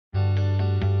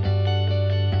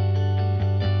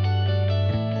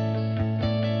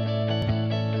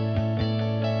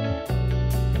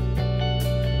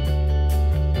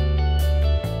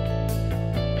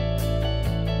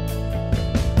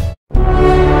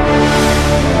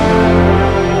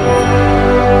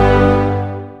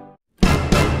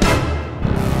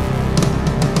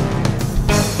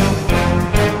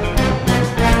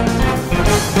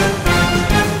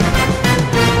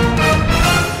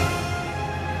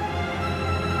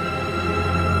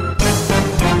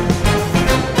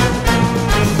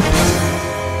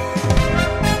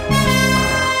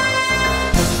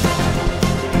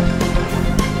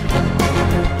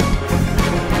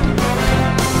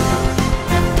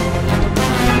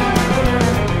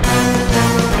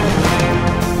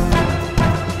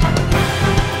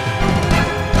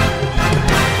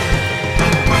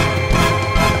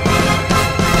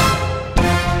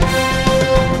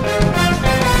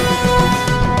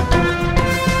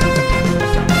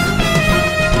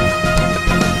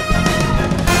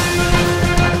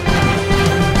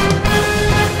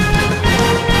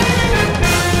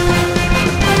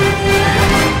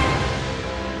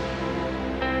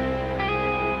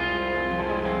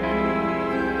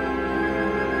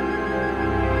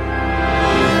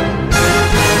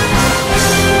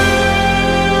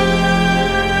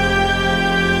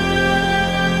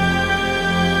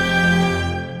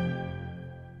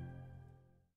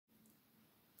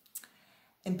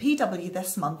In PW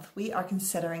this month, we are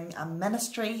considering a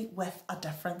ministry with a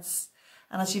difference.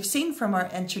 And as you've seen from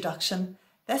our introduction,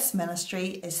 this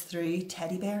ministry is through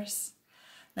teddy bears.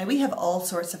 Now, we have all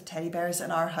sorts of teddy bears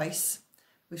in our house.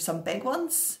 We've some big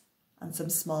ones and some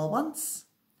small ones.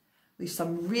 We've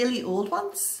some really old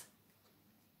ones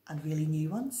and really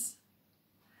new ones.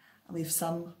 And we've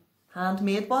some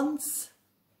handmade ones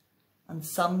and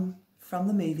some from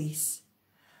the movies.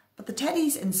 But the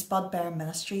teddies in Spud Bear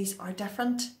Ministries are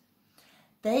different.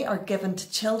 They are given to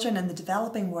children in the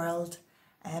developing world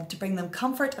to bring them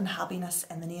comfort and happiness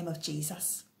in the name of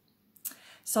Jesus.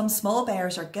 Some small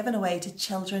bears are given away to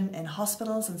children in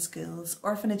hospitals and schools,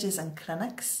 orphanages and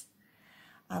clinics.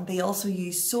 And they also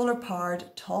use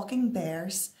solar-powered talking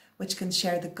bears, which can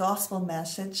share the gospel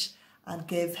message and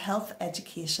give health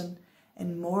education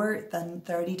in more than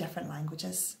 30 different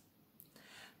languages.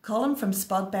 Colin from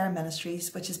Spud Bear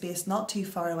Ministries, which is based not too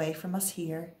far away from us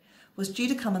here, was due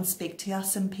to come and speak to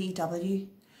us in PW,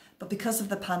 but because of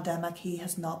the pandemic he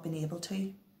has not been able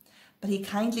to. But he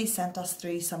kindly sent us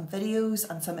through some videos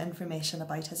and some information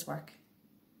about his work.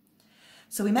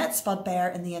 So we met Spud Bear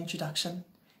in the introduction.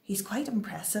 He's quite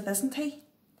impressive, isn't he?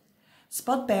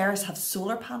 Spud Bears have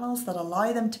solar panels that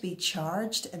allow them to be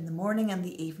charged in the morning and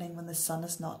the evening when the sun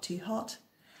is not too hot.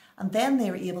 And then they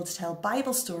are able to tell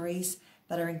Bible stories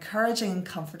that are encouraging and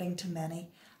comforting to many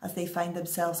as they find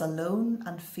themselves alone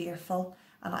and fearful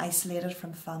and isolated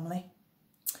from family.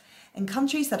 In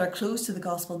countries that are close to the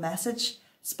gospel message,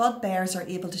 Spud Bears are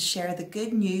able to share the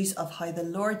good news of how the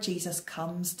Lord Jesus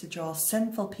comes to draw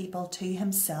sinful people to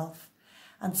himself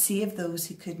and save those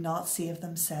who could not save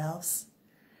themselves.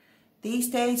 These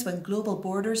days, when global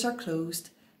borders are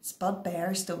closed, Spud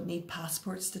Bears don't need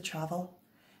passports to travel.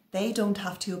 They don't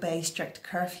have to obey strict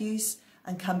curfews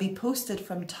and can be posted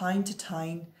from town to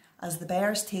town as the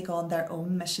bears take on their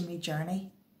own missionary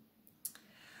journey.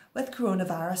 With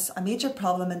coronavirus, a major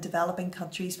problem in developing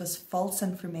countries was false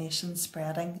information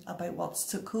spreading about what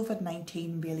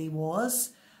COVID-19 really was,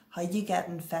 how you get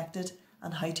infected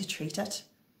and how to treat it.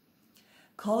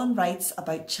 Colin writes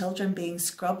about children being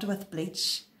scrubbed with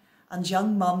bleach and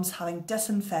young mums having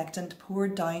disinfectant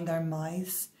poured down their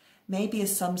mouths, maybe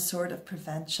as some sort of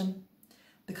prevention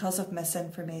because of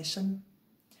misinformation.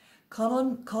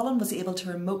 Colin was able to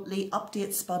remotely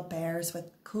update Spud Bears with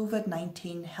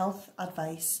COVID-19 health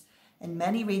advice in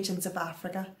many regions of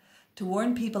Africa to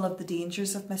warn people of the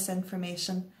dangers of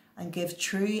misinformation and give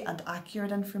true and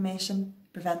accurate information,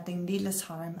 preventing needless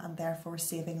harm and therefore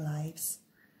saving lives.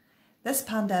 This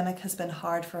pandemic has been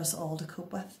hard for us all to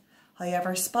cope with.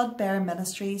 However, Spud Bear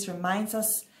Ministries reminds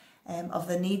us of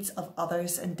the needs of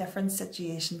others in different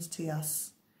situations to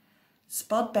us.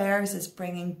 Spud Bears is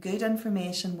bringing good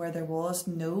information where there was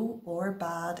no or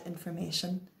bad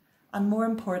information, and more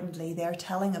importantly, they are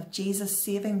telling of Jesus'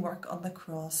 saving work on the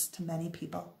cross to many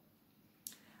people.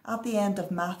 At the end of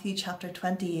Matthew chapter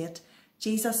 28,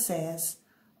 Jesus says,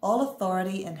 "All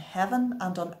authority in heaven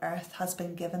and on earth has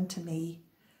been given to me.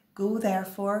 Go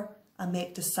therefore and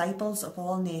make disciples of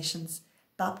all nations,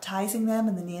 baptizing them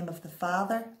in the name of the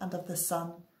Father and of the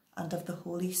Son and of the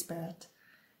Holy Spirit,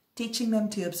 teaching them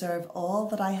to observe all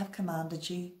that I have commanded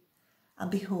you.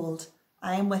 And behold,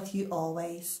 I am with you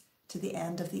always to the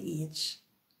end of the age."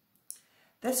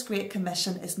 This Great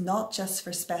Commission is not just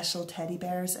for special teddy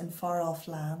bears in far-off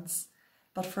lands,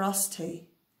 but for us too.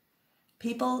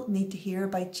 People need to hear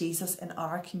about Jesus in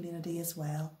our community as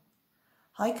well.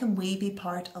 How can we be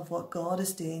part of what God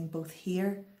is doing both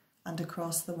here and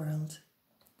across the world?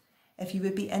 If you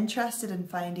would be interested in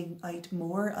finding out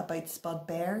more about Spud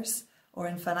Bears or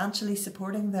in financially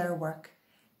supporting their work,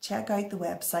 check out the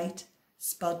website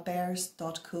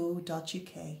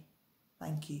spudbears.co.uk.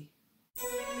 Thank you.